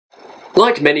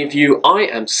Like many of you, I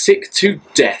am sick to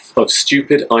death of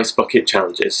stupid ice bucket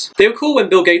challenges. They were cool when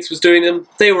Bill Gates was doing them,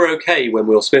 they were okay when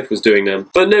Will Smith was doing them,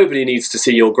 but nobody needs to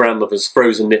see your grandmother's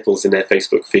frozen nipples in their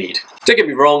Facebook feed. Don't get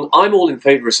me wrong, I'm all in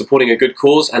favour of supporting a good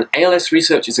cause, and ALS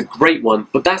research is a great one,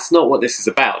 but that's not what this is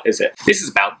about, is it? This is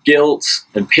about guilt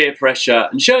and peer pressure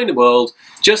and showing the world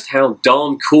just how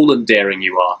darn cool and daring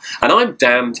you are. And I'm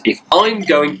damned if I'm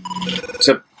going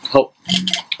to... Hold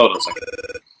on a second.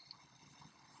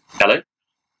 Hello?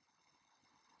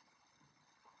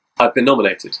 I've been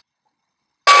nominated.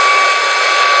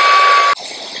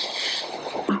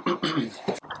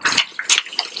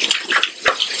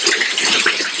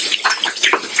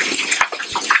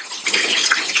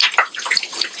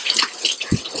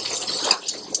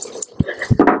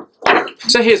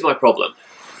 So here's my problem.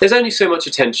 There's only so much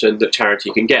attention that charity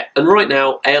can get, and right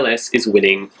now ALS is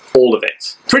winning all of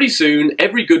it. Pretty soon,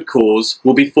 every good cause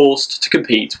will be forced to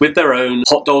compete with their own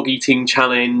hot dog eating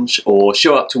challenge, or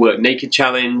show up to work naked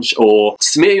challenge, or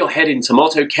smear your head in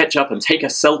tomato ketchup and take a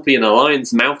selfie in a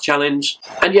lion's mouth challenge.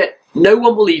 And yet, no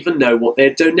one will even know what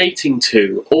they're donating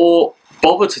to, or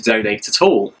bother to donate at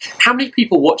all. How many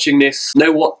people watching this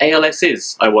know what ALS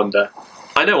is, I wonder?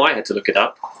 I know I had to look it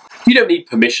up. You don't need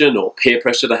permission or peer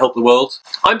pressure to help the world.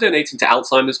 I'm donating to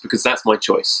Alzheimer's because that's my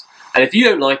choice. And if you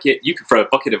don't like it, you can throw a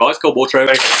bucket of ice cold water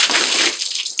over.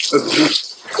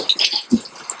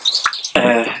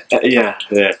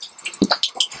 Yeah.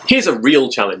 Here's a real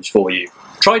challenge for you.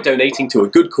 Try donating to a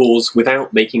good cause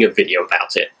without making a video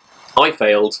about it. I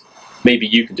failed. Maybe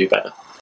you can do better.